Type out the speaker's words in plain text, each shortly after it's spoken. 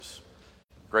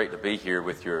Great to be here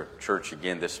with your church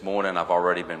again this morning. I've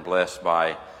already been blessed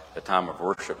by the time of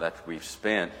worship that we've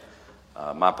spent.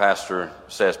 My pastor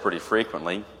says pretty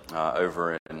frequently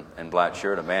over in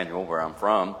Blackshear, Emmanuel, where I'm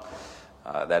from,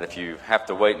 that if you have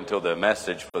to wait until the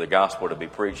message for the gospel to be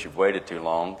preached, you've waited too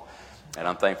long. And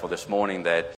I'm thankful this morning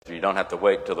that you don't have to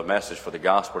wait until the message for the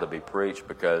gospel to be preached,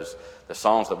 because the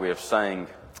songs that we have sung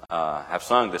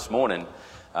this morning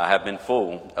have been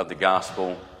full of the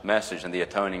gospel message and the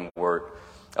atoning work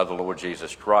of the Lord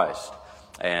Jesus Christ.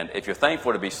 And if you're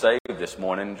thankful to be saved this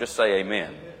morning, just say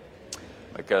amen.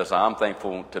 Because I'm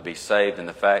thankful to be saved in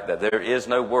the fact that there is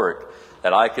no work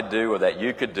that I could do or that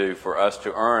you could do for us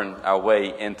to earn our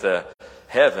way into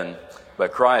heaven.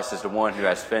 But Christ is the one who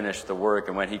has finished the work.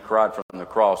 And when he cried from the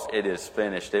cross, it is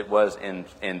finished. It was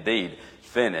indeed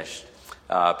finished.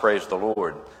 Praise the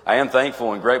Lord. I am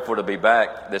thankful and grateful to be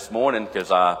back this morning because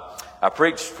I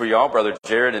preached for y'all. Brother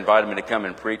Jared invited me to come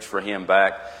and preach for him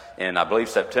back in, I believe,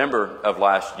 September of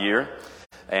last year.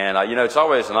 And, it's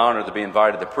always an honor to be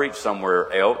invited to preach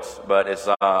somewhere else, but it's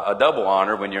a double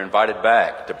honor when you're invited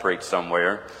back to preach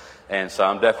somewhere. And so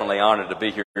I'm definitely honored to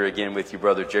be here again with you,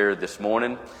 Brother Jared, this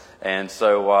morning. And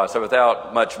so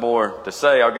without much more to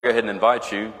say, I'll go ahead and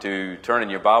invite you to turn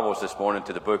in your Bibles this morning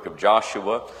to the book of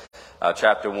Joshua,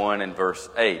 chapter 1 and verse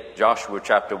 8. Joshua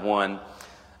chapter 1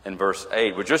 and verse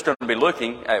 8. We're just going to be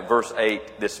looking at verse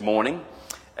 8 this morning.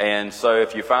 And so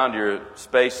if you found your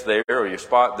space there or your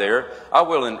spot there, I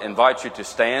will invite you to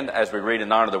stand as we read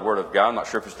and honor the Word of God. I'm not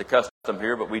sure if it's the custom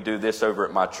here, but we do this over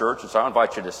at my church. And so I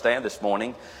invite you to stand this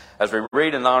morning as we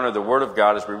read and honor the Word of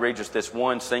God, as we read just this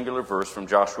one singular verse from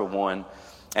Joshua 1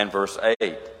 and verse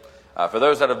 8. For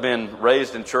those that have been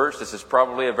raised in church, this is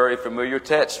probably a very familiar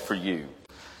text for you.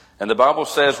 And the Bible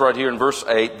says right here in verse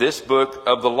 8, "This book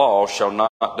of the law shall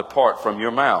not depart from your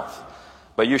mouth,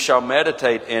 but you shall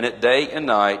meditate in it day and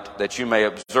night, that you may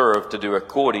observe to do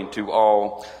according to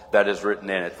all that is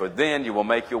written in it. For then you will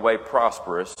make your way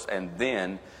prosperous, and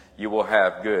then you will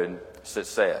have good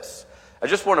success." I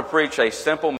just want to preach a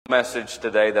simple message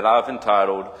today that I've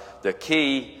entitled, "The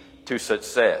Key to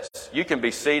Success." You can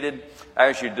be seated.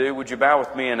 As you do, would you bow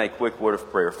with me in a quick word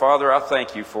of prayer? Father, I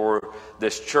thank you for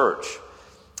this church.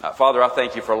 Father, I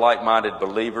thank you for like-minded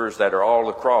believers that are all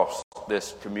across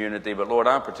this community. But Lord,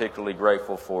 I'm particularly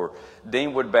grateful for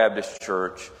Deenwood Baptist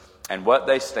Church and what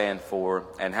they stand for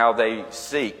and how they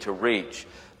seek to reach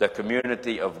the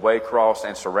community of Waycross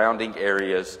and surrounding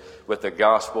areas with the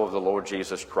gospel of the Lord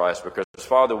Jesus Christ. Because,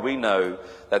 Father, we know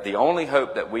that the only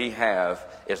hope that we have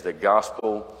is the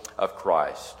gospel of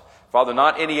Christ. Father,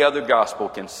 not any other gospel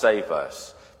can save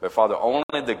us. But Father, only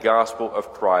the gospel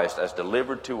of Christ as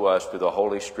delivered to us through the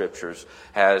Holy Scriptures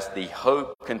has the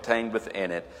hope contained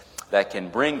within it that can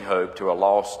bring hope to a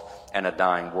lost and a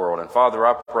dying world. And Father,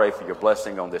 I pray for your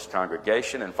blessing on this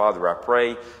congregation. And Father, I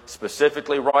pray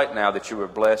specifically right now that you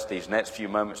would bless these next few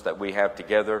moments that we have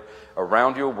together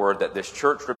around your word, that this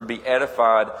church would be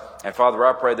edified. And Father,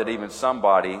 I pray that even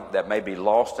somebody that may be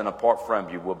lost and apart from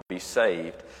you will be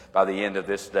saved by the end of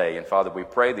this day. And Father, we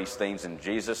pray these things in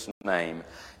Jesus' name.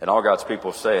 And all God's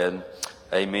people said,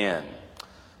 amen.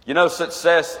 You know,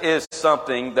 success is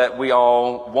something that we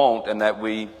all want and that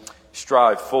we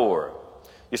strive for.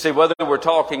 You see, whether we're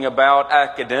talking about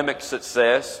academic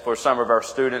success for some of our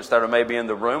students that are maybe in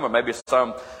the room, or maybe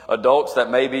some adults that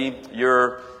maybe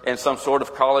you're in some sort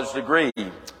of college degree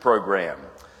program.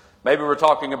 Maybe we're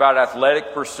talking about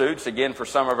athletic pursuits, again, for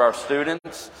some of our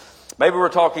students. Maybe we're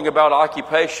talking about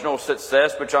occupational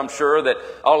success, which I'm sure that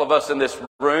all of us in this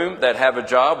room that have a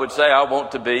job would say, I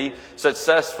want to be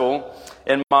successful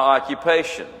in my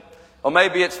occupation. Or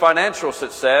maybe it's financial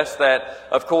success that,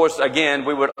 of course, again,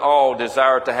 we would all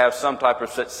desire to have some type of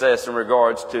success in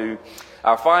regards to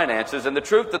our finances. And the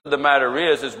truth of the matter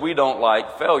is we don't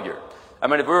like failure. I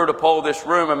mean, if we were to poll this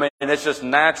room, it's just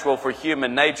natural for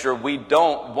human nature. We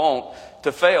don't want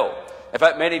to fail. In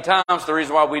fact, many times the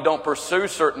reason why we don't pursue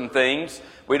certain things,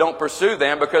 we don't pursue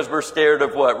them because we're scared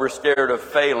of what? We're scared of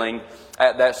failing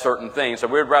at that certain thing. So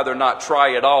we'd rather not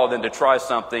try at all than to try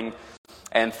something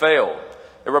and fail.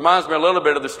 It reminds me a little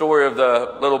bit of the story of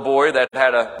the little boy that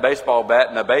had a baseball bat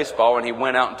and a baseball, and he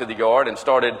went out into the yard and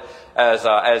started,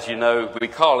 as you know, we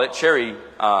call it cherry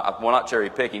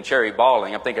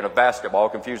balling. I'm thinking of basketball,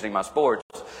 confusing my sports.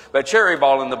 But cherry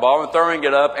balling the ball and throwing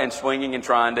it up and swinging and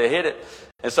trying to hit it.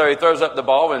 And so he throws up the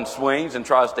ball and swings and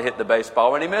tries to hit the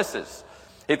baseball, and he misses.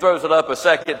 He throws it up a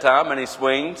second time, and he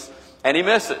swings, and he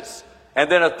misses. And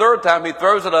then a third time he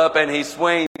throws it up, and he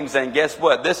swings, and guess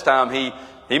what? This time he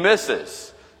misses.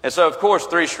 And so, of course,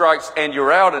 3 strikes and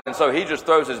you're out. And so he just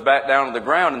throws his bat down on the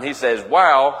ground and he says,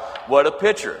 wow, what a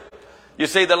pitcher. You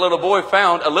see, the little boy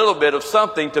found a little bit of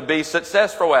something to be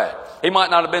successful at. He might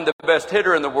not have been the best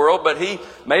hitter in the world, but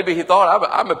maybe he thought,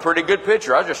 I'm a pretty good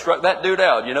pitcher. I just struck that dude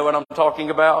out. You know what I'm talking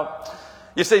about?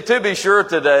 You see, to be sure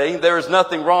today, there is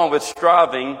nothing wrong with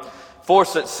striving for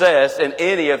success in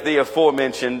any of the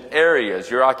aforementioned areas.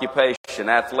 Your occupation,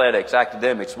 athletics,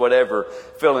 academics, whatever,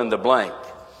 fill in the blank.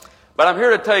 But I'm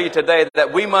here to tell you today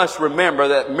that we must remember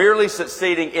that merely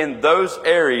succeeding in those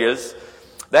areas,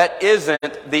 that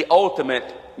isn't the ultimate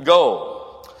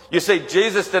goal. You see,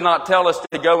 Jesus did not tell us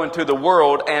to go into the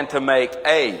world and to make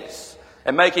A's.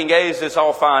 And making A's is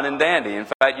all fine and dandy. In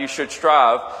fact, you should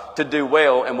strive to do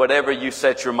well in whatever you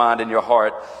set your mind and your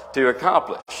heart to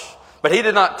accomplish. But he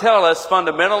did not tell us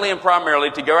fundamentally and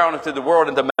primarily to go out into the world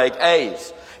and to make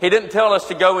A's. He didn't tell us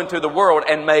to go into the world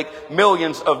and make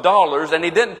millions of dollars. And he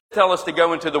didn't tell us to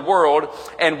go into the world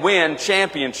and win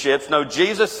championships. No,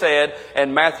 Jesus said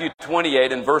in Matthew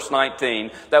 28 and verse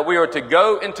 19 that we are to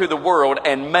go into the world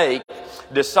and make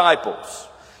disciples.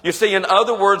 You see, in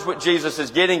other words, what Jesus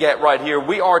is getting at right here,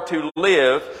 we are to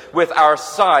live with our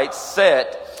sights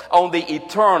set on the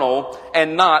eternal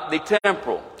and not the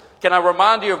temporal. Can I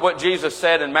remind you of what Jesus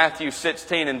said in Matthew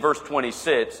 16 and verse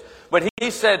 26? When he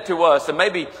said to us, and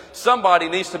maybe somebody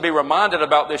needs to be reminded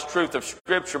about this truth of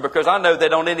Scripture, because I know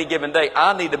that on any given day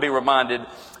I need to be reminded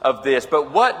of this.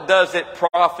 But what does it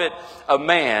profit a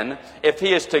man if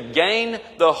he is to gain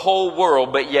the whole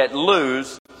world but yet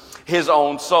lose his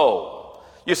own soul?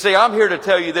 You see, I'm here to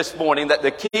tell you this morning that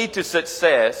the key to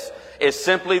success is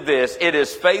simply this. It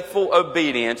is faithful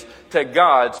obedience to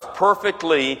God's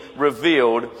perfectly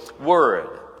revealed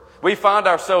Word. We find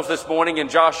ourselves this morning in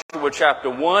Joshua chapter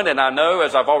 1, and I know,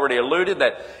 as I've already alluded,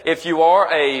 that if you are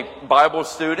a Bible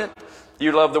student,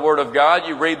 you love the Word of God,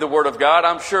 you read the Word of God,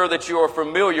 I'm sure that you are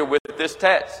familiar with this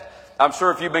text. I'm sure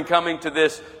if you've been coming to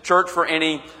this church for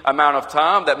any amount of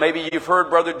time, that maybe you've heard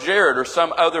Brother Jared or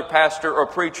some other pastor or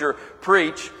preacher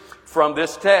preach from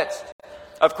this text.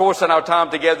 Of course, in our time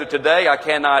together today, I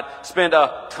cannot spend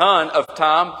a ton of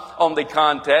time on the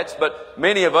context, but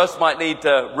many of us might need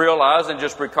to realize and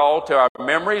just recall to our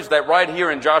memories that right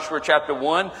here in Joshua chapter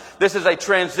 1, this is a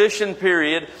transition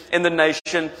period in the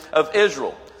nation of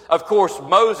Israel. Of course,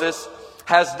 Moses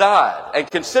has died.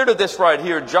 And consider this right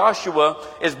here. Joshua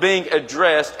is being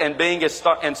addressed and being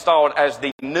installed as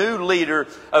the new leader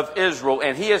of Israel,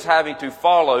 and he is having to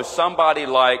follow somebody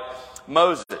like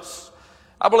Moses.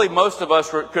 I believe most of us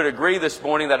could agree this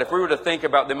morning that if we were to think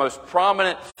about the most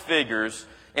prominent figures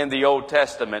in the Old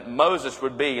Testament, Moses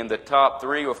would be in the top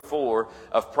 3 or 4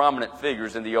 of prominent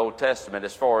figures in the Old Testament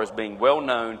as far as being well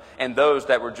known and those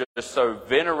that were just so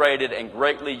venerated and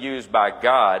greatly used by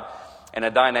God in a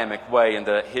dynamic way in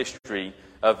the history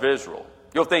of Israel.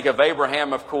 You'll think of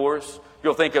Abraham, of course.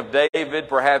 You'll think of David.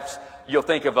 Perhaps you'll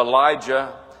think of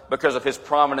Elijah because of his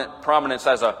prominence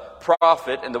as a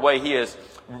prophet and the way he is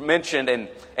mentioned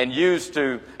and used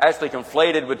to actually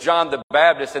conflated with John the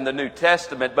Baptist in the New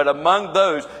Testament. But among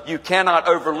those, you cannot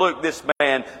overlook this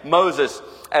man, Moses,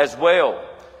 as well.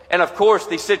 And of course,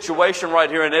 the situation right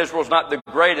here in Israel is not the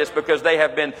greatest because they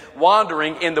have been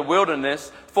wandering in the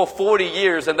wilderness for 40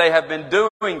 years, and they have been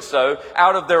doing so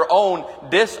out of their own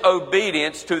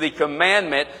disobedience to the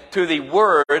commandment, to the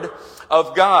Word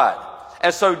of God.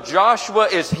 And so Joshua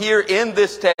is here in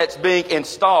this text being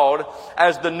installed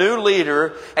as the new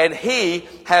leader, and he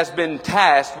has been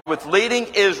tasked with leading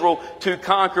Israel to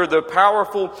conquer the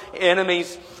powerful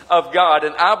enemies of God.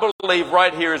 And I believe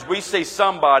right here as we see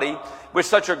somebody with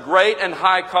such a great and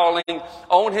high calling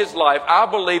on his life, I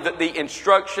believe that the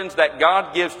instructions that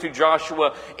God gives to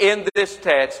Joshua in this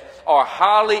text are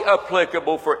highly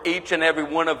applicable for each and every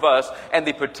one of us and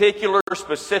the particular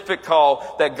specific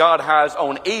call that God has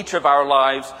on each of our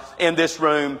lives in this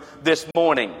room this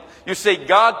morning. You see,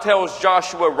 God tells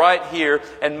Joshua right here,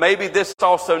 and maybe this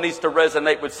also needs to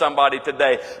resonate with somebody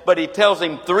today, but he tells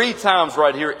him 3 times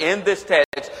right here in this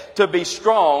text to be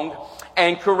strong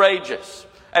and courageous.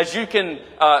 As you can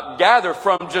gather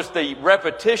from just the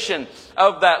repetition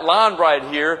of that line right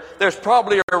here, there's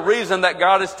probably a reason that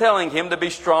God is telling him to be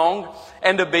strong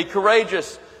and to be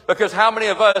courageous. Because how many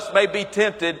of us may be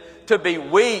tempted to be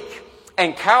weak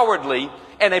and cowardly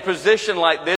in a position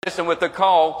like this and with a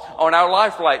call on our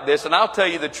life like this? And I'll tell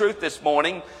you the truth this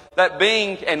morning, that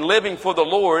being and living for the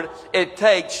Lord, it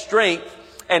takes strength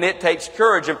and it takes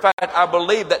courage. In fact, I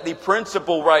believe that the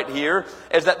principle right here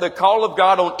is that the call of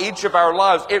God on each of our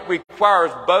lives, it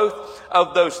requires both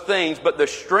of those things, but the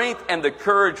strength and the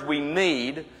courage we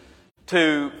need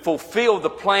to fulfill the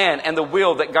plan and the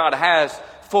will that God has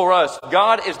for us.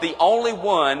 God is the only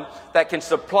one that can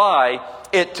supply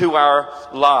it to our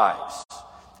lives.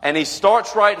 And he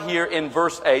starts right here in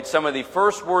verse 8, some of the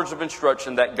first words of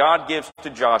instruction that God gives to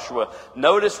Joshua.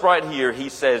 Notice right here, he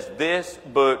says, this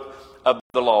book of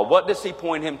the law. What does he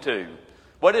point him to?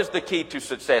 What is the key to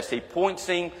success? He points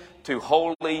him to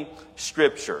Holy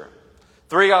Scripture.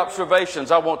 3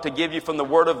 observations I want to give you from the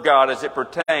Word of God as it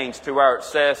pertains to our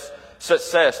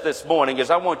success this morning is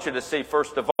I want you to see,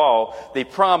 first of all, the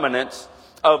prominence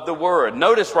of the Word.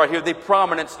 Notice right here the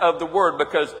prominence of the Word,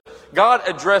 because God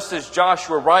addresses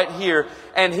Joshua right here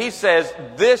and he says,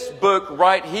 this book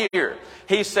right here.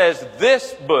 He says,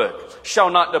 this book shall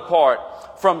not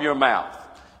depart from your mouth.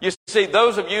 You see,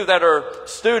 those of you that are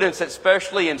students,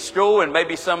 especially in school, and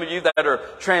maybe some of you that are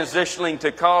transitioning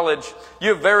to college,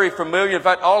 you're very familiar. In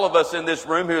fact, all of us in this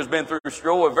room who has been through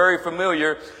school are very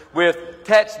familiar with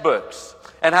textbooks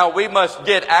and how we must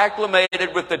get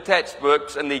acclimated with the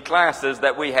textbooks and the classes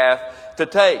that we have to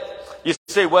take. You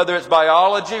see, whether it's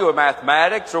biology or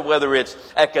mathematics, or whether it's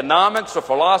economics or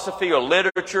philosophy or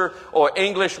literature or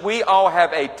English, we all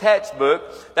have a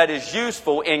textbook that is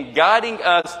useful in guiding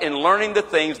us in learning the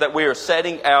things that we are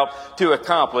setting out to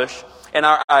accomplish in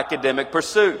our academic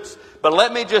pursuits. But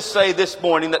let me just say this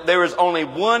morning that there is only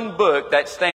one book that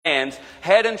stands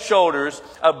head and shoulders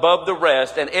above the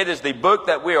rest, and it is the book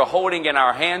that we are holding in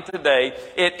our hand today.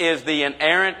 It is the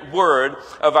inerrant Word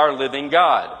of our living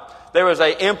God. There was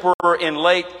an emperor in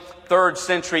late 3rd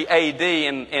century AD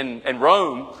in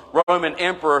Rome, Roman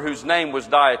emperor whose name was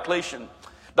Diocletian.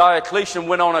 Diocletian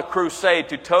went on a crusade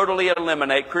to totally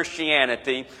eliminate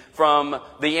Christianity from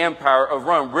the empire of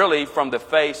Rome, really from the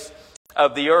face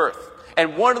of the earth.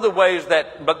 And one of the ways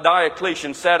that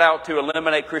Diocletian set out to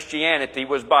eliminate Christianity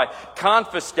was by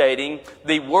confiscating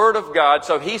the Word of God.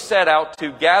 So he set out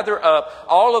to gather up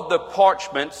all of the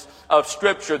parchments of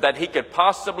Scripture that he could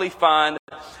possibly find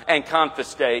and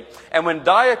confiscate. And when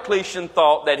Diocletian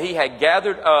thought that he had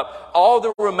gathered up all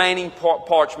the remaining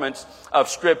parchments of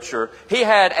Scripture, he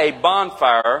had a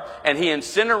bonfire and he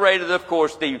incinerated, of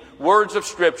course, the words of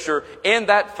Scripture in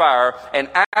that fire. And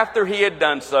after he had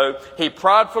done so, he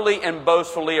proudly and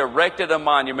boastfully erected a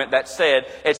monument that said,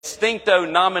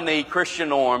 Extincto nomine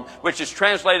Christianorum, which is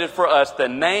translated for us, the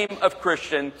name of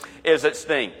Christian is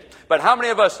extinct. But how many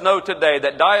of us know today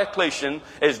that Diocletian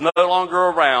is no longer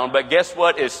around, but guess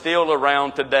what is still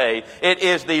around today? It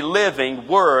is the living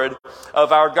Word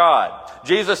of our God.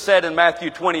 Jesus said in Matthew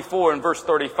 24 and verse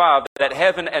 35 that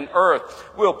heaven and earth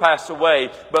will pass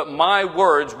away, but my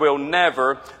words will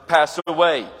never pass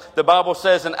away. The Bible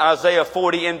says in Isaiah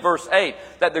 40 and verse 8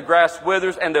 that the grass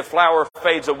withers and the flower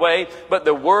fades away, but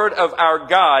the word of our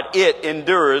God, it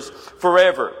endures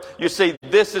forever. You see,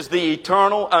 this is the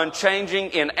eternal,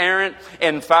 unchanging, inerrant,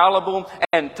 infallible,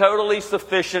 and totally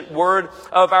sufficient Word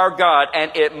of our God,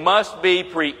 and it must be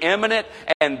preeminent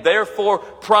and therefore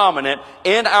prominent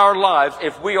in our lives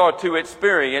if we are to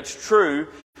experience true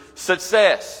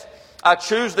success. I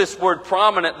choose this word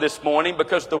prominent this morning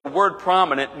because the word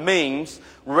prominent means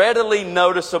readily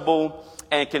noticeable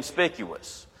and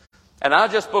conspicuous. And I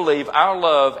just believe our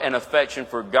love and affection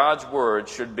for God's Word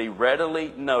should be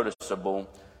readily noticeable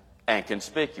and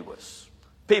conspicuous.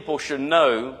 People should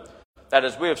know that,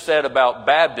 as we have said about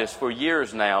Baptists for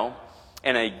years now,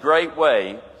 in a great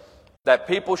way, that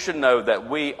people should know that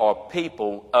we are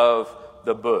people of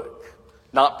the book,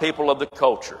 not people of the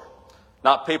culture,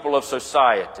 not people of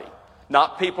society,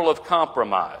 not people of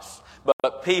compromise,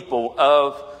 but people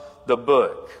of the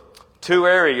book. 2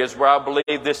 areas where I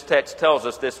believe this text tells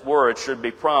us this word should be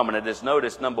prominent is,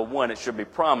 notice, number 1, it should be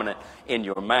prominent in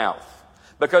your mouth.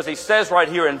 Because he says right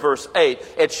here in verse 8,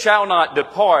 it shall not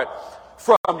depart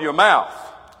from your mouth.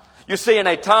 You see, in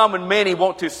a time when many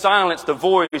want to silence the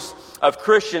voice of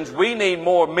Christians, we need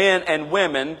more men and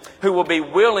women who will be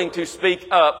willing to speak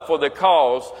up for the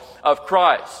cause of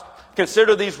Christ.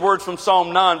 Consider these words from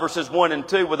Psalm 9 verses 1 and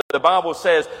 2 where the Bible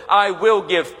says, I will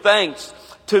give thanks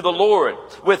to the Lord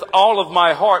with all of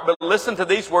my heart. But listen to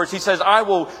these words. He says, I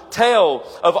will tell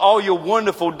of all your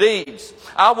wonderful deeds.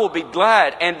 I will be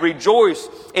glad and rejoice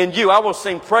in you. I will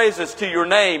sing praises to your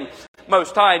name,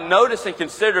 Most High. Notice and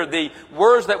consider the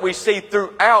words that we see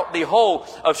throughout the whole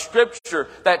of Scripture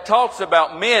that talks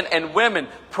about men and women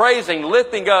praising,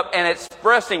 lifting up, and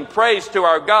expressing praise to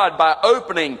our God by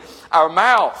opening our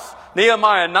mouths.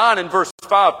 Nehemiah 9 and verse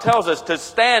 5 tells us to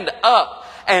stand up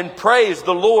and praise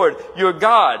the Lord your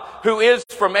God, who is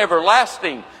from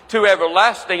everlasting to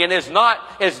everlasting. And is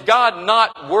God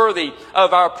not worthy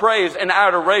of our praise and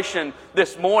adoration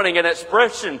this morning? An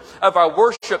expression of our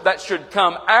worship that should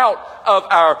come out of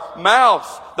our mouths.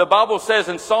 The Bible says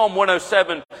in Psalm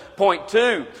 107.1 Point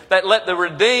 2, that let the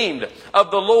redeemed of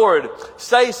the Lord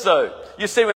say so. You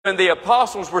see, when the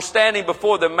apostles were standing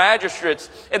before the magistrates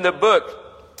in the book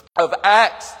of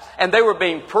Acts, and they were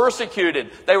being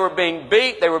persecuted, they were being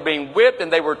beat, they were being whipped,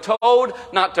 and they were told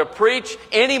not to preach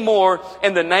anymore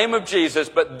in the name of Jesus.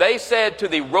 But they said to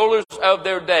the rulers of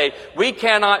their day, we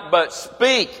cannot but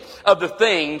speak of the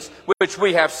things which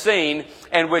we have seen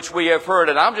and which we have heard.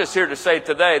 And I'm just here to say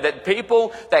today that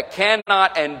people that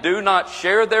cannot and do not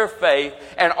share their faith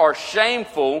and are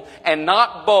shameful and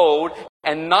not bold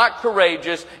and not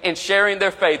courageous in sharing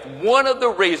their faith, one of the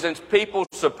reasons people,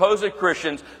 supposed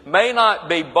Christians, may not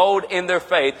be bold in their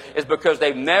faith is because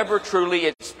they've never truly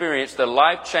experienced the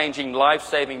life-changing,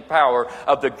 life-saving power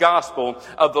of the gospel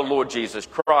of the Lord Jesus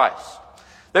Christ.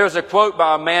 There's a quote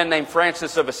by a man named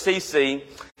Francis of Assisi,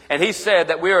 and he said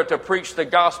that we are to preach the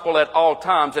gospel at all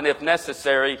times and, if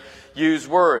necessary, use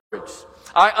words.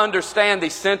 I understand the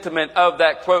sentiment of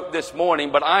that quote this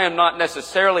morning, but I am not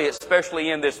necessarily, especially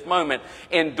in this moment,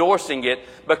 endorsing it,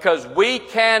 because we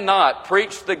cannot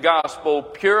preach the gospel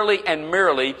purely and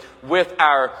merely with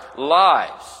our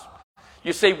lives.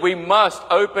 You see, we must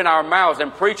open our mouths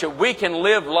and preach it. We can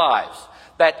live lives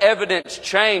that evidence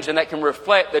change and that can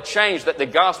reflect the change that the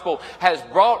gospel has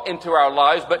brought into our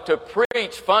lives. But to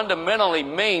preach fundamentally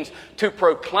means to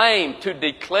proclaim, to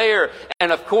declare,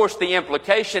 and of course the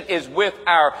implication is with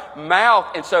our mouth.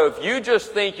 And so if you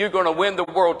just think you're going to win the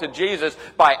world to Jesus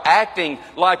by acting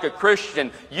like a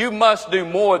Christian, you must do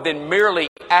more than merely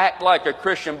act like a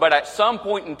Christian. But at some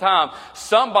point in time,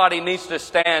 somebody needs to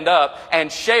stand up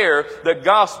and share the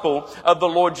gospel of the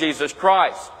Lord Jesus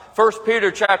Christ. 1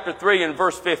 Peter chapter 3 and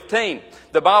verse 15,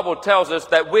 the Bible tells us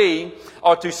that we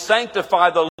are to sanctify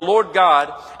the Lord God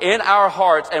in our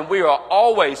hearts, and we are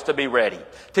always to be ready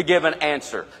to give an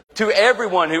answer to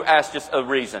everyone who asks us a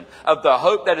reason of the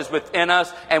hope that is within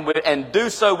us, and do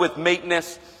so with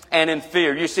meekness and in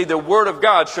fear. You see, the Word of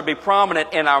God should be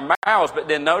prominent in our mouths, but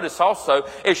then notice also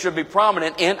it should be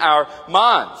prominent in our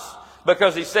minds.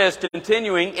 Because he says,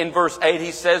 continuing in verse 8,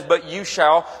 he says, but you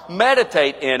shall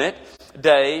meditate in it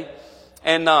day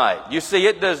and night. You see,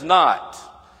 it does not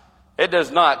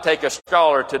take a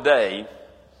scholar today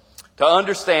to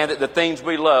understand that the things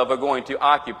we love are going to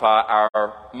occupy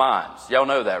our minds. Y'all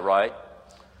know that, right?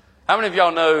 How many of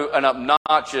y'all know an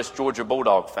obnoxious Georgia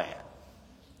Bulldog fan?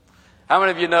 How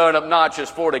many of you know an obnoxious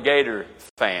Florida Gator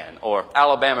fan or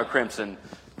Alabama Crimson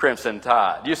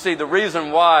Tide? You see, the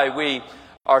reason why we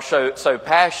are so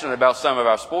passionate about some of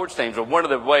our sports teams, or one of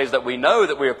the ways that we know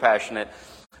that we are passionate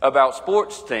about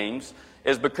sports teams,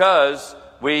 is because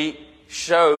we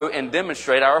show and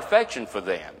demonstrate our affection for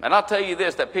them. And I'll tell you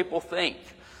this, that people think,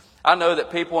 I know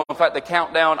that people, in fact, the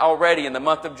countdown already in the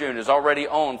month of June is already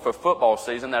on for football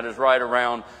season that is right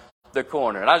around the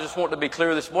corner. And I just want to be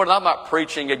clear this morning, I'm not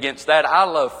preaching against that. I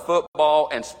love football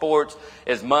and sports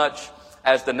as much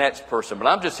as the next person. But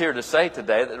I'm just here to say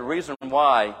today that the reason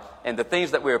why and the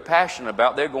things that we are passionate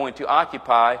about, they're going to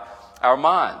occupy our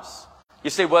minds. You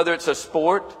see, whether it's a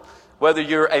sport, whether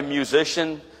you're a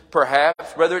musician,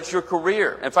 perhaps, whether it's your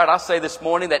career. In fact, I say this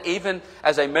morning that even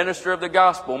as a minister of the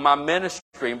gospel, my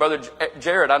ministry, and Brother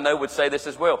Jared, I know, would say this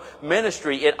as well,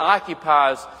 ministry, it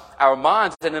occupies our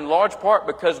minds, and in large part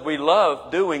because we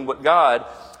love doing what God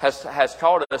has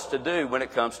called us to do when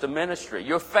it comes to ministry.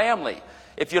 Your family,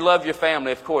 if you love your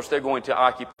family, of course, they're going to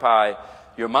occupy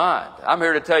your mind. I'm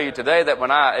here to tell you today that when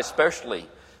I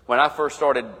first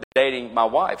started dating my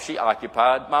wife, she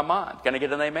occupied my mind. Can I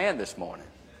get an amen this morning?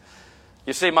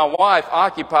 You see, my wife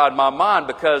occupied my mind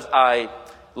because I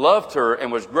loved her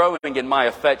and was growing in my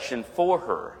affection for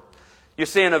her. You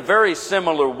see, in a very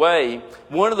similar way,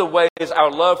 one of the ways our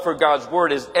love for God's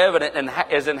Word is evident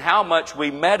is in how much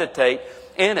we meditate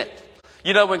in it.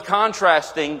 You know, when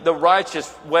contrasting the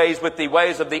righteous ways with the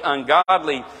ways of the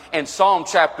ungodly in Psalm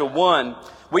chapter 1,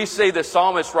 we see the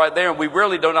psalmist right there, and we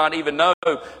really do not even know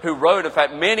who wrote. In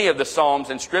fact, many of the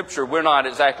psalms in Scripture, we're not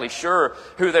exactly sure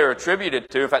who they're attributed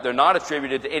to. In fact, they're not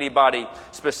attributed to anybody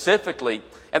specifically.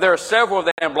 And there are several of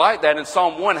them like that, and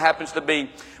Psalm 1 happens to be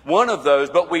one of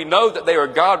those. But we know that they are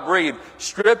God-breathed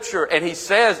Scripture. And he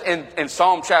says in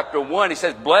Psalm chapter 1, he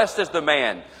says, blessed is the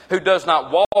man who does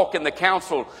not walk in the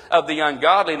counsel of the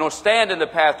ungodly, nor stand in the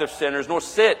path of sinners, nor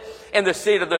sit in the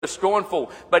seat of the scornful.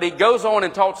 But he goes on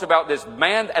and talks about this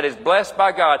man that is blessed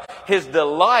by God. His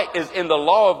delight is in the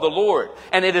law of the Lord.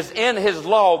 And it is in his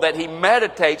law that he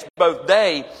meditates both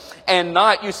day and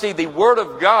night. You see, the Word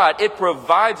of God, it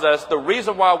provides us, the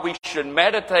reason why we should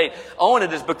meditate on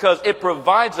it is because it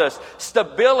provides us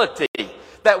stability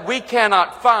that we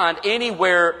cannot find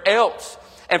anywhere else.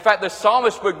 In fact, the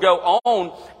psalmist would go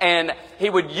on and he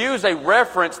would use a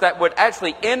reference that would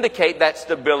actually indicate that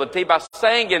stability by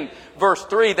saying in verse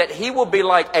 3 that he will be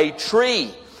like a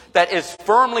tree that is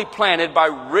firmly planted by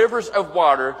rivers of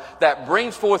water that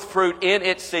brings forth fruit in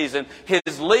its season.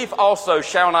 His leaf also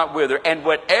shall not wither, and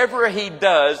whatever he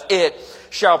does, it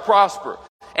shall prosper.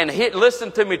 And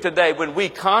listen to me today, when we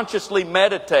consciously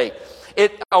meditate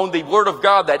on the Word of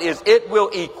God, that is, it will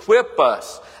equip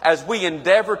us as we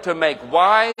endeavor to make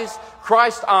wise,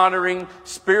 Christ-honoring,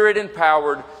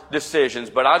 Spirit-empowered decisions.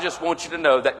 But I just want you to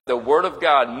know that the Word of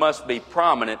God must be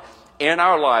prominent in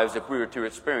our lives if we are to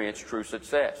experience true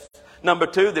success. Number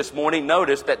 2, this morning,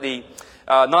 notice that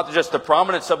not just the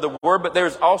prominence of the Word, but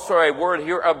there's also a word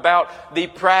here about the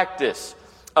practice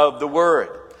of the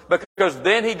Word. Because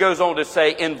then he goes on to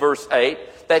say in verse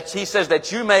 8 that he says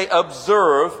that you may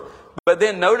observe, but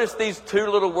then notice these 2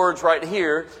 little words right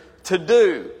here, to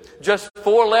do. Just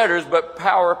 4 letters, but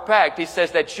power-packed. He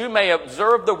says that you may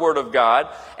observe the Word of God,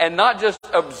 and not just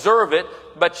observe it,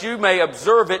 but you may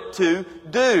observe it to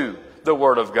do the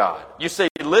Word of God. You see,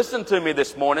 listen to me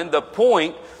this morning. The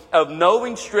point of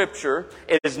knowing Scripture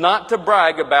is not to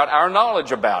brag about our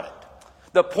knowledge about it.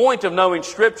 The point of knowing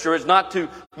Scripture is not to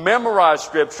memorize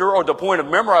Scripture, or the point of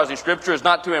memorizing Scripture is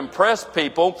not to impress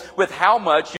people with how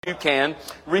much you can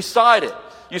recite it.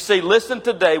 You see, listen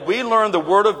today, we learn the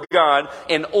Word of God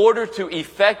in order to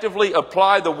effectively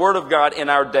apply the Word of God in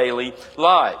our daily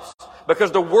lives.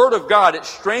 Because the Word of God, it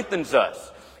strengthens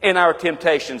us in our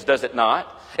temptations, does it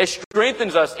not? It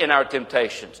strengthens us in our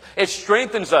temptations. It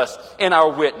strengthens us in our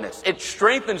witness. It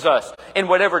strengthens us in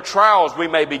whatever trials we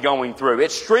may be going through.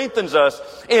 It strengthens us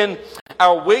in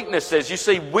our weaknesses. You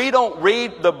see, we don't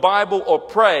read the Bible or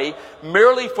pray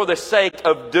merely for the sake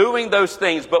of doing those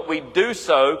things, but we do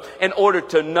so in order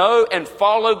to know and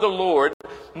follow the Lord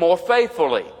more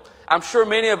faithfully. I'm sure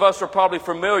many of us are probably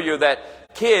familiar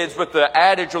that kids, with the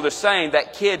adage or the saying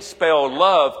that kids spell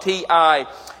love,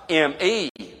 T-I-M-E.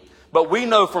 But we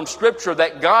know from Scripture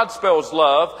that God spells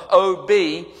love,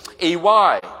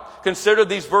 O-B-E-Y. Consider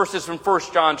these verses from 1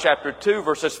 John chapter 2,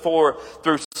 verses 4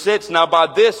 through 6. Now by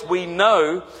this we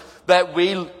know that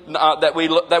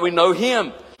we know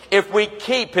Him, if we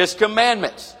keep His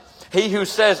commandments. He who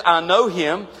says, I know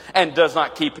Him, and does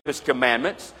not keep His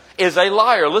commandments, is a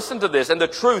liar. Listen to this. And the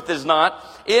truth is not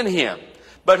in him.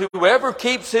 But whoever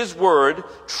keeps His word,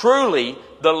 truly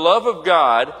the love of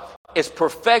God is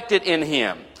perfected in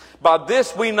him. By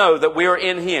this we know that we are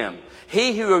in Him.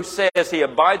 He who says he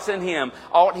abides in Him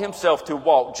ought himself to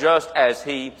walk just as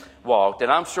He walked.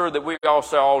 And I'm sure that we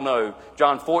also all know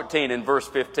John 14 and verse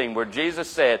 15, where Jesus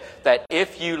said that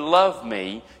if you love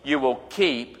me, you will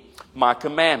keep my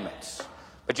commandments.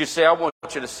 But you see, I want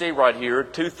you to see right here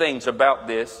 2 things about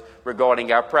this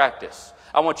regarding our practice.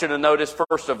 I want you to notice,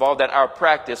 first of all, that our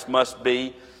practice must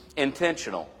be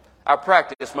intentional. Our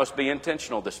practice must be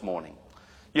intentional this morning.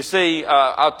 You see,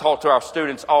 I talk to our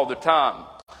students all the time.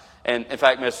 And in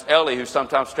fact, Miss Ellie, who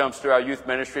sometimes comes to our youth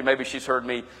ministry, maybe she's heard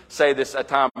me say this a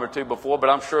time or 2 before, but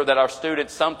I'm sure that our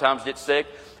students sometimes get sick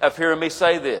of hearing me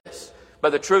say this. But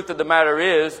the truth of the matter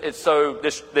is,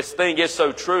 this thing is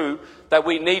so true that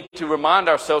we need to remind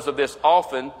ourselves of this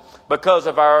often because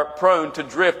of our prone to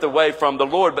drift away from the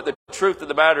Lord. But the truth of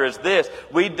the matter is this: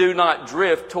 we do not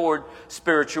drift toward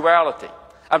spirituality.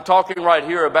 I'm talking right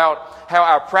here about how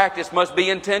our practice must be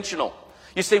intentional.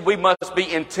 You see, we must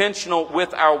be intentional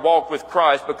with our walk with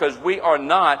Christ, because we are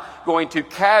not going to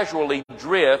casually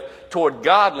drift toward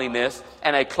godliness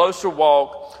and a closer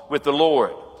walk with the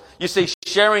Lord. You see,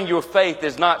 sharing your faith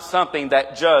is not something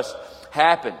that just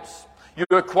happens.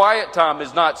 Your quiet time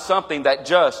is not something that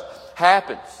just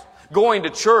happens. Going to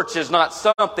church is not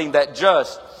something that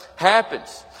just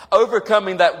happens.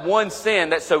 Overcoming that one sin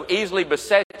that so easily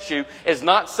besets you is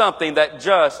not something that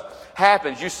just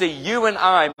happens. You see, you and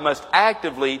I must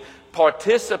actively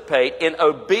participate in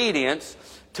obedience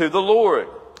to the Lord.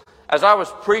 As I was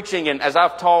preaching and as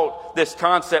I've taught this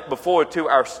concept before to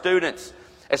our students,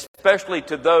 especially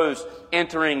to those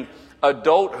entering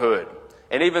adulthood,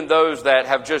 and even those that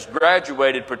have just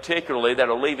graduated, particularly that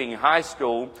are leaving high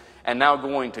school and now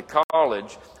going to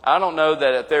college, I don't know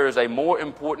that there is a more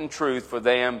important truth for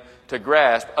them to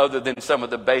grasp other than some of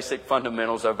the basic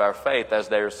fundamentals of our faith, as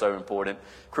they are so important,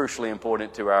 crucially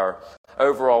important to our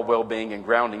overall well-being and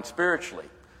grounding spiritually.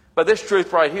 But this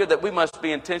truth right here, that we must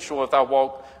be intentional with our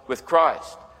walk with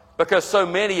Christ. Because so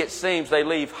many, it seems, they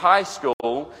leave high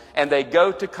school and they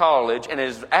go to college, and it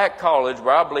is at college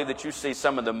where I believe that you see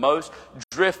some of the most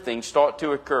drifting start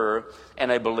to occur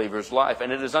in a believer's life.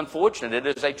 And it is unfortunate.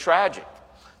 It is a tragic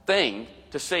thing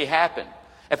to see happen.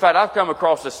 In fact, I've come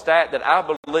across a stat that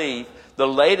I believe The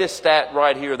latest stat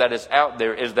right here that is out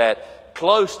there is that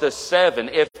close to 7,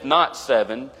 if not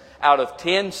 7, out of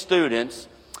 10 students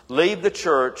leave the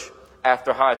church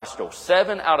after high school.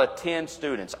 7 out of 10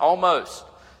 students, almost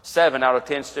 7 out of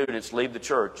 10 students leave the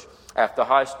church after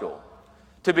high school.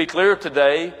 To be clear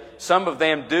today, some of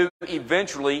them do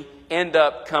eventually end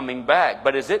up coming back.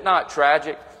 But is it not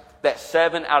tragic that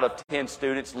 7 out of 10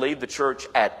 students leave the church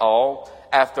at all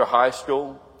after high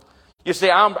school? You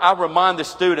see, I remind the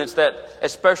students that,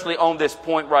 especially on this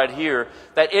point right here,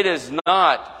 that it is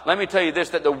not, let me tell you this,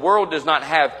 that the world does not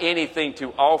have anything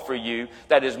to offer you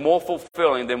that is more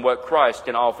fulfilling than what Christ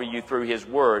can offer you through His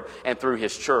Word and through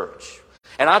His church.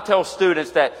 And I tell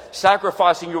students that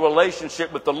sacrificing your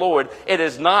relationship with the Lord, it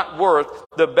is not worth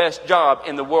the best job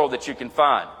in the world that you can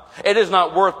find. It is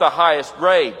not worth the highest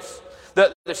grades.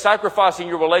 The sacrificing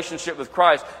your relationship with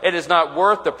Christ, it is not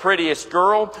worth the prettiest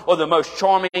girl or the most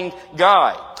charming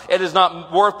guy. It is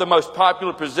not worth the most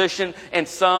popular position in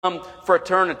some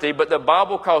fraternity. But the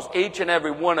Bible calls each and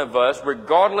every one of us,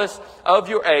 regardless of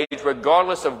your age,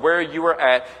 regardless of where you are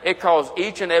at, it calls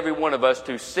each and every one of us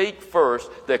to seek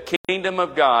first the kingdom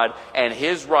of God and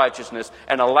His righteousness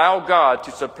and allow God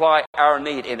to supply our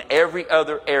need in every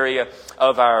other area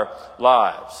of our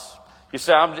lives. You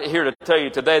see, I'm here to tell you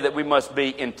today that we must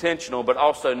be intentional, but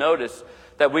also notice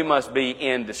that we must be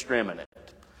indiscriminate.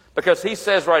 Because He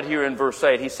says right here in verse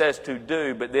 8, He says to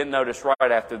do, but then notice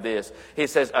right after this, He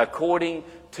says, according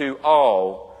to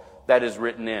all that is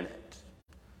written in it.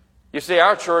 You see,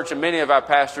 our church and many of our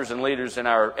pastors and leaders in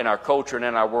our culture and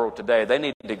in our world today, they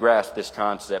need to grasp this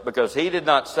concept, because He did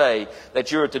not say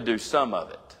that you are to do some of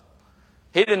it.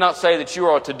 He did not say that you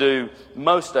are to do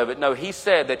most of it. No, He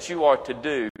said that you are to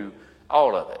do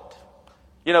all of it.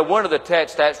 You know, one of the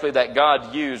texts actually that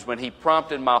God used when He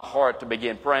prompted my heart to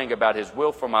begin praying about His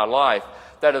will for my life,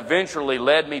 that eventually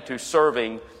led me to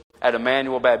serving at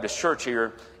Emmanuel Baptist Church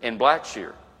here in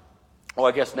Blackshear. Well,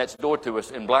 I guess next door to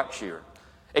us in Blackshear.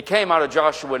 It came out of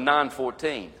Joshua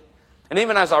 9:14. And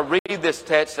even as I read this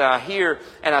text and I hear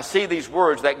and I see these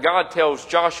words that God tells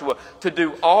Joshua to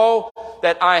do all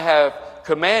that I have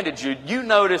commanded you, you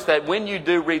notice that when you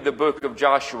do read the book of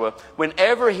Joshua,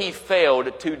 whenever he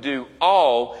failed to do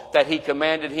all that he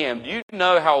commanded him, do you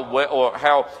know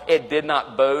how it did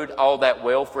not bode all that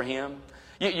well for him?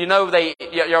 You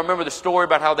remember the story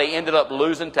about how they ended up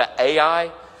losing to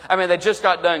Ai? I mean, they just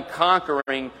got done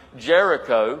conquering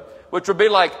Jericho, which would be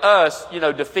like us,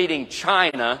 defeating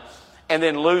China and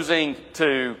then losing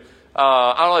to,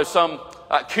 some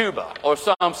Cuba or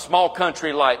some small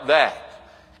country like that.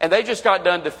 And they just got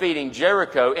done defeating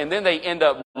Jericho, and then they end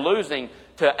up losing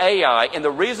to Ai. And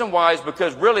the reason why is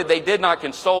because really they did not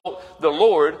consult the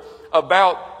Lord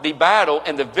about the battle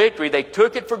and the victory. They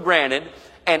took it for granted,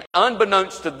 and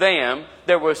unbeknownst to them,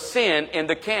 there was sin in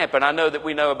the camp. And I know that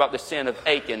we know about the sin of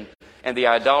Achan and the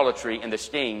idolatry and the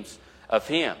schemes of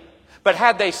him. But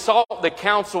had they sought the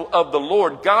counsel of the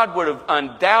Lord, God would have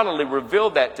undoubtedly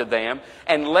revealed that to them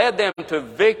and led them to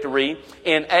victory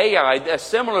in Ai. A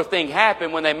similar thing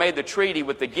happened when they made the treaty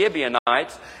with the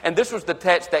Gibeonites. And this was the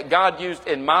text that God used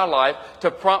in my life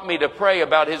to prompt me to pray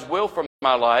about His will for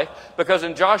my life. Because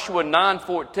in Joshua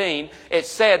 9:14, it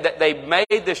said that they made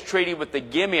this treaty with the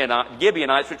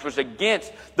Gibeonites, which was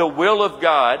against the will of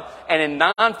God. And in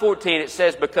 9:14, it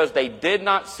says, because they did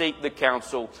not seek the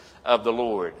counsel of the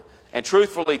Lord. And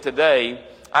truthfully today,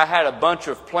 I had a bunch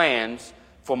of plans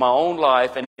for my own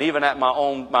life and even at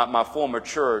my former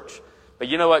church. But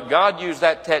you know what? God used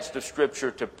that text of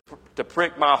Scripture to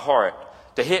prick my heart,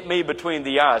 to hit me between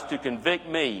the eyes, to convict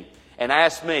me and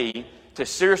ask me to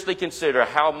seriously consider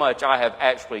how much I have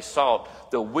actually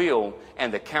sought the will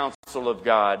and the counsel of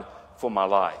God for my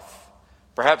life.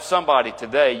 Perhaps somebody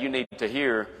today, you need to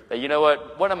hear that, you know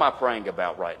what am I praying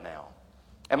about right now?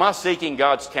 Am I seeking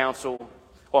God's counsel?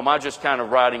 Or am I just kind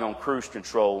of riding on cruise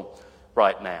control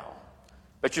right now?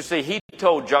 But you see, He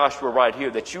told Joshua right here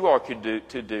that you are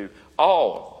to do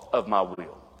all of my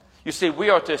will. You see, we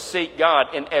are to seek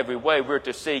God in every way. We're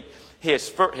to seek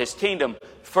His kingdom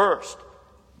first.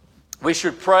 We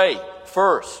should pray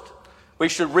first. We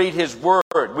should read His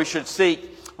Word. We should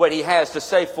seek what He has to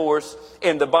say for us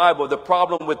in the Bible. The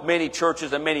problem with many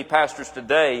churches and many pastors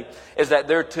today is that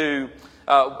they're too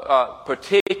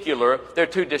particular, they're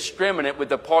too discriminate with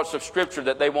the parts of Scripture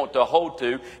that they want to hold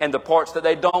to and the parts that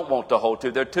they don't want to hold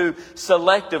to. They're too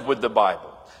selective with the Bible.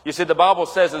 You see, the Bible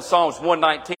says in Psalms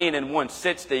 119 and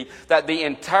 160 that the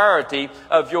entirety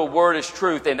of your word is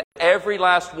truth, and every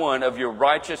last one of your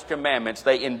righteous commandments,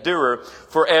 they endure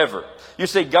forever. You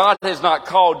see, God has not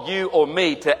called you or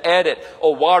me to edit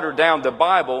or water down the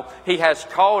Bible. He has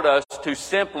called us to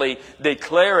simply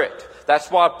declare it. That's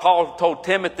why Paul told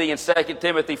Timothy in 2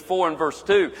 Timothy 4 and verse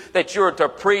 2 that you're to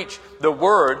preach the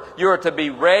Word. You're to be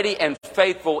ready and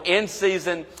faithful in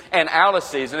season and out of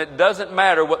season. It doesn't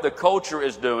matter what the culture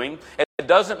is doing. It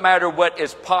doesn't matter what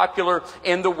is popular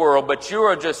in the world, but you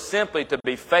are just simply to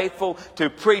be faithful to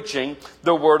preaching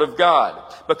the Word of God.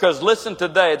 Because listen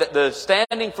today, that the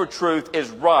standing for truth is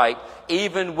right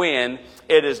even when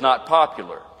it is not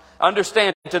popular.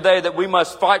 Understand today that we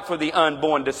must fight for the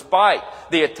unborn despite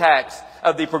the attacks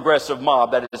of the progressive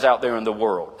mob that is out there in the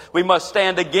world. We must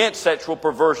stand against sexual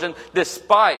perversion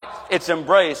despite its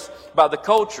embrace by the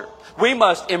culture. We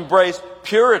must embrace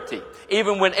purity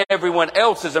even when everyone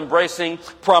else is embracing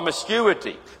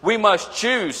promiscuity. We must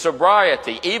choose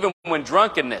sobriety even when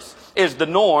drunkenness is the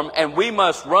norm, and we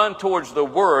must run towards the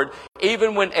Word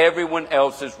even when everyone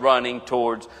else is running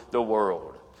towards the world.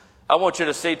 I want you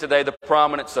to see today the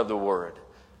prominence of the Word.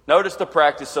 Notice the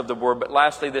practice of the Word, but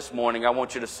lastly this morning I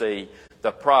want you to see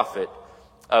the profit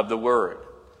of the Word.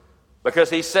 Because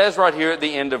he says right here at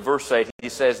the end of verse 8, he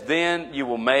says, then you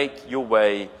will make your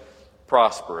way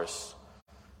prosperous,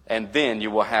 and then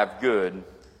you will have good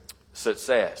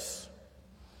success.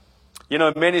 You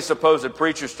know, many supposed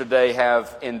preachers today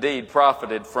have indeed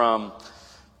profited from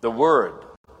the Word.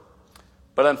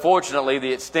 But unfortunately,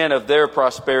 the extent of their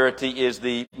prosperity is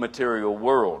the material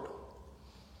world.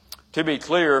 To be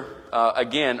clear,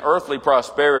 again, earthly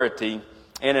prosperity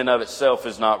in and of itself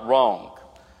is not wrong.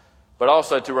 But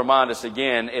also to remind us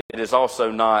again, it is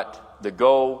also not the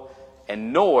goal,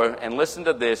 and listen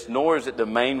to this, nor is it the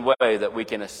main way that we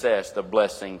can assess the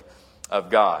blessing of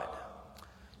God.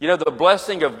 You know, the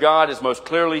blessing of God is most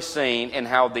clearly seen in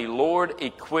how the Lord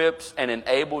equips and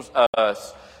enables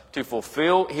us to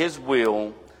fulfill His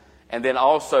will, and then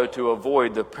also to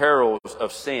avoid the perils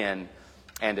of sin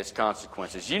and its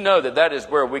consequences. You know that is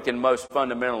where we can most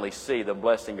fundamentally see the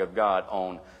blessing of God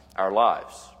on our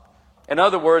lives. In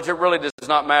other words, it really does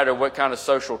not matter what kind of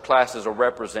social classes are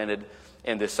represented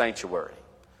in this sanctuary.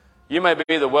 You may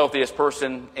be the wealthiest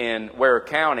person in Ware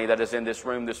County that is in this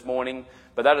room this morning,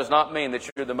 but that does not mean that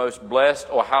you're the most blessed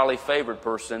or highly favored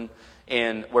person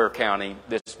in Ware County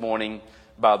this morning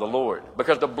by the Lord.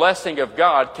 Because the blessing of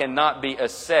God cannot be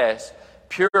assessed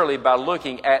purely by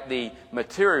looking at the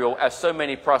material, as so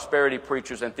many prosperity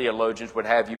preachers and theologians would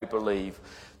have you believe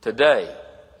today.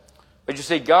 But you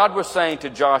see, God was saying to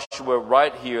Joshua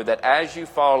right here that as you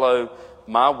follow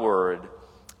my word,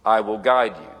 I will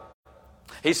guide you.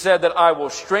 He said that I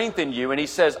will strengthen you, and he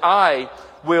says, I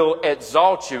will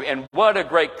exalt you. And what a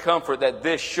great comfort that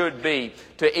this should be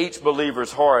to each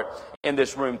believer's heart in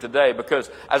this room today. Because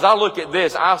as I look at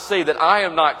this, I see that I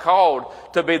am not called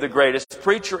to be the greatest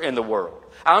preacher in the world.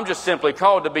 I'm just simply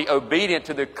called to be obedient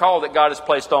to the call that God has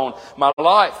placed on my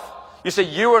life. You see,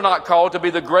 you are not called to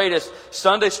be the greatest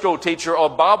Sunday school teacher or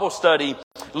Bible study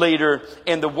leader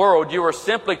in the world. You are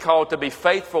simply called to be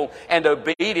faithful and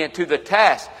obedient to the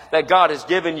task that God has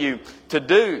given you to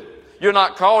do. You're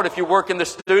not called, if you work in the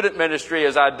student ministry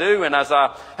as I do, and as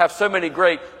I have so many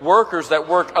great workers that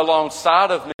work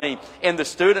alongside of me in the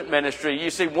student ministry.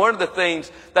 You see, one of the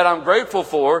things that I'm grateful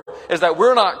for is that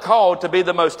we're not called to be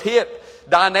the most hip,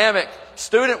 dynamic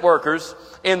student workers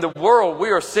in the world.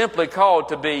 We are simply called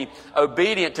to be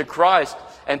obedient to Christ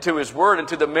and to His Word and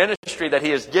to the ministry that He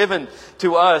has given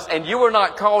to us. And you are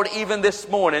not called even this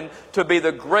morning to be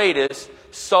the greatest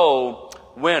soul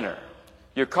winner.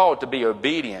 You're called to be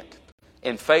obedient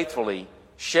in faithfully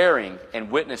sharing and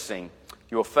witnessing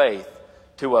your faith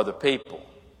to other people.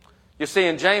 You see,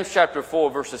 in James chapter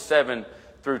 4, verses 7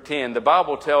 through 10, the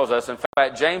Bible tells us, in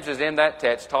fact, James is in that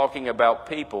text talking about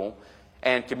people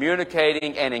and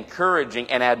communicating and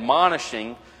encouraging and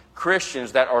admonishing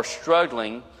Christians that are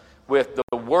struggling with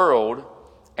the world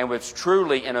and with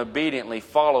truly and obediently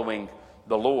following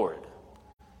the Lord.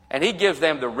 And he gives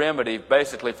them the remedy,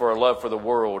 basically, for a love for the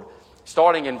world,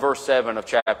 starting in verse 7 of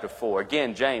chapter 4.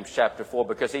 Again, James chapter 4,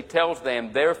 because he tells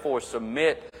them, therefore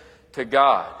submit to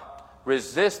God.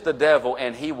 Resist the devil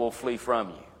and he will flee from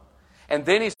you. And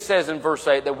then he says in verse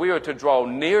 8 that we are to draw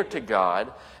near to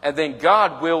God, and then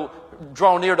God will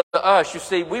draw near to us. You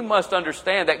see, we must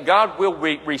understand that God will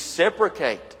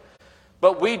reciprocate.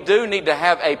 But we do need to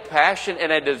have a passion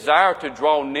and a desire to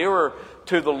draw nearer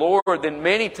to the Lord than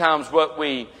many times what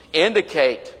we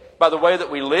indicate by the way that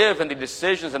we live and the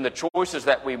decisions and the choices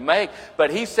that we make.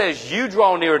 But he says you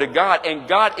draw nearer to God, and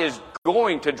God is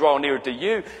going to draw near to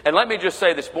you. And let me just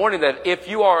say this morning that if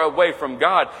you are away from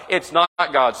God, it's not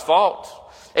God's fault.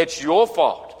 It's your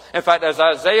fault. In fact, as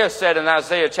Isaiah said in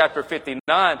Isaiah chapter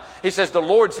 59, he says, the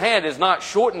Lord's hand is not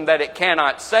shortened that it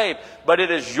cannot save, but it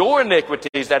is your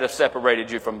iniquities that have separated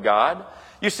you from God.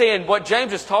 You see, and what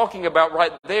James is talking about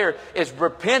right there is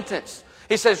repentance.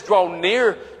 He says, draw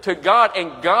near to God,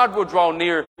 and God will draw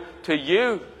near to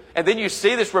you. And then you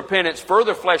see this repentance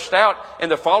further fleshed out in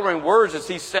the following words as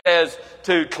he says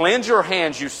to cleanse your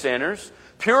hands, you sinners.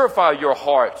 Purify your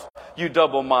hearts, you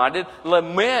double-minded.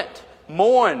 Lament,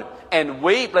 mourn, and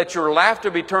weep. Let your laughter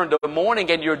be turned to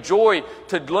mourning and your joy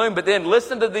to gloom. But then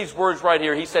listen to these words right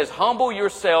here. He says, humble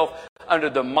yourself under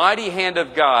the mighty hand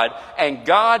of God, and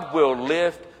God will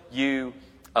lift you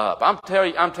up. I'm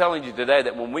telling you today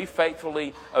that when we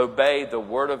faithfully obey the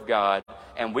Word of God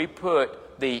and we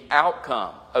put the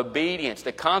outcome, obedience,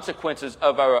 the consequences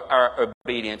of our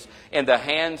obedience in the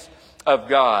hands of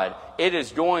God, it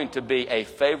is going to be a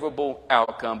favorable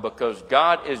outcome because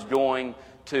God is going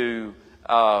to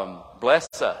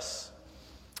bless us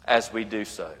as we do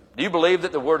so. Do you believe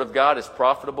that the Word of God is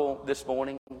profitable this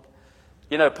morning?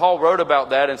 You know, Paul wrote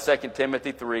about that in 2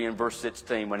 Timothy 3 and verse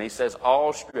 16 when he says,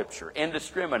 all Scripture,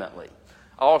 indiscriminately,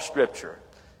 all Scripture,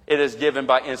 it is given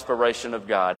by inspiration of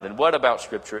God. And what about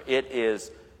Scripture? It is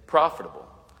profitable.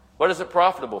 What is it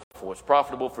profitable for? It's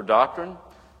profitable for doctrine.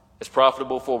 It's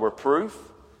profitable for reproof.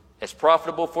 It's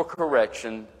profitable for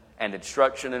correction and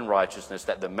instruction in righteousness,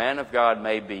 that the man of God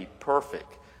may be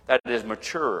perfect, that it is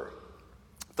mature,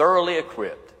 thoroughly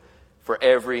equipped for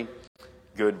every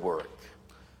good work.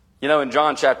 You know, in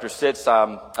John chapter 6,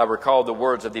 I recall the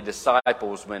words of the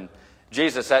disciples when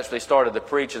Jesus actually started to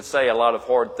preach and say a lot of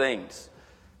hard things.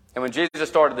 And when Jesus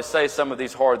started to say some of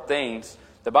these hard things,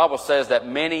 the Bible says that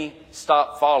many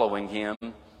stopped following him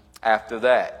after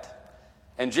that.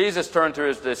 And Jesus turned to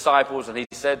his disciples and he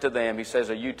said to them, he says,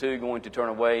 are you too going to turn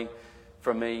away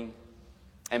from me?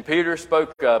 And Peter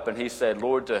spoke up and he said,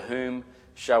 Lord, to whom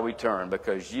shall we turn?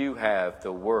 Because you have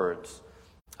the words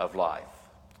of life.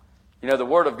 You know, the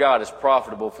Word of God is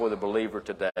profitable for the believer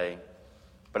today.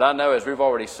 But I know, as we've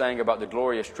already sang about the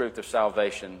glorious truth of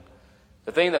salvation,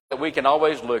 the thing that we can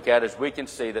always look at is we can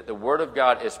see that the Word of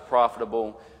God is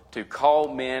profitable to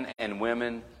call men and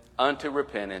women unto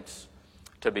repentance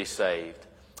to be saved.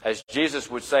 As Jesus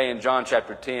would say in John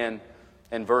chapter 10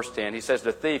 and verse 10, he says,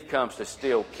 the thief comes to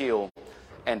steal, kill,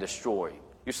 and destroy.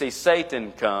 You see,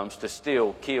 Satan comes to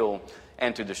steal, kill,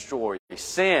 and to destroy.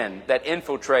 Sin that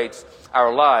infiltrates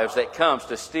our lives, that comes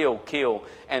to steal, kill,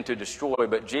 and to destroy.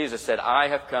 But Jesus said, I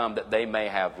have come that they may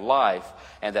have life,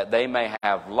 and that they may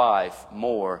have life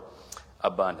more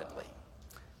abundantly.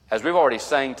 As we've already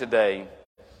sang today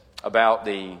about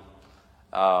the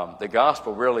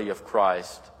gospel really of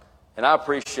Christ, and I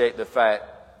appreciate the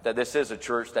fact that this is a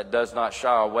church that does not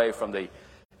shy away from the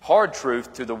hard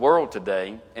truth to the world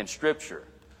today in Scripture.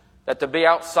 That to be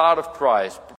outside of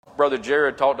Christ, Brother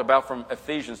Jared talked about from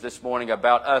Ephesians this morning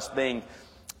about us being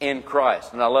in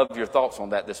Christ. And I love your thoughts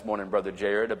on that this morning, Brother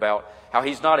Jared, about how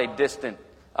He's not a distant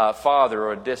Father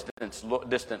or a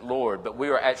distant Lord, but we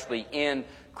are actually in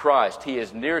Christ. He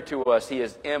is near to us. He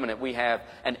is imminent. We have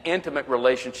an intimate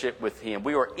relationship with Him.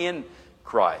 We are in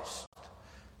Christ.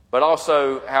 But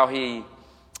also how He,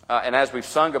 and as we've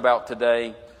sung about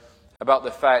today, about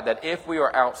the fact that if we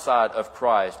are outside of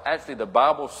Christ, actually the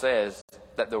Bible says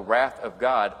that the wrath of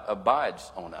God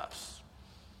abides on us.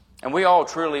 And we all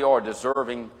truly are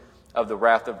deserving of the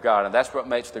wrath of God. And that's what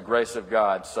makes the grace of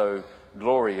God so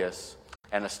glorious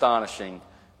and astonishing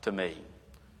to me.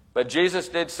 But Jesus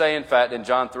did say, in fact, in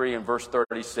John 3 and verse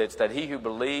 36, that he who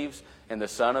believes in the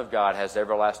Son of God has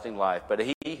everlasting life. But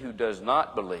he who does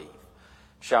not believe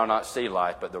shall not see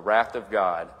life, but the wrath of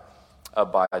God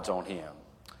abides on him.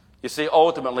 You see,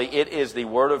 ultimately, it is the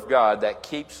Word of God that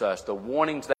keeps us. The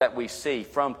warnings that we see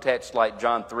from texts like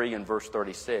John 3 and verse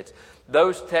 36,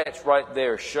 those texts right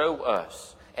there show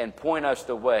us and point us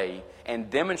the way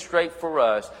and demonstrate for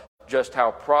us just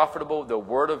how profitable the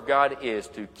Word of God is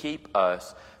to keep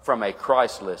us from a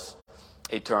Christless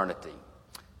eternity.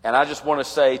 And I just want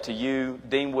to say to you,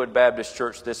 Deenwood Baptist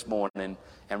Church, this morning,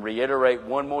 and reiterate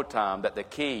one more time that the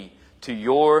key to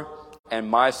your and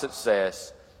my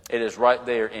success, it is right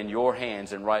there in your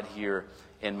hands and right here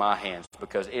in my hands,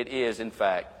 because it is, in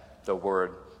fact, the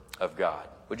Word of God.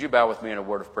 Would you bow with me in a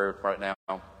word of prayer right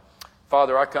now?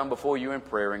 Father, I come before you in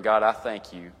prayer, and God, I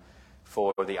thank you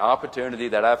for the opportunity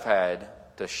that I've had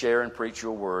to share and preach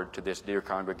your word to this dear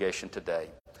congregation today.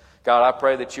 God, I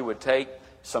pray that you would take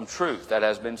some truth that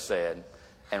has been said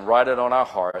and write it on our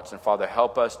hearts, and Father,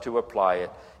 help us to apply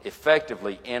it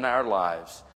effectively in our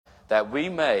lives, that we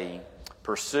may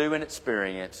pursue and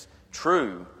experience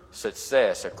true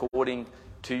success according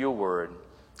to your word,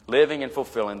 living and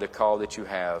fulfilling the call that you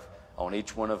have on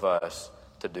each one of us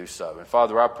to do so. And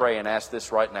Father, I pray and ask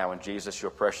this right now in Jesus,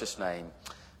 your precious name.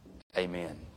 Amen.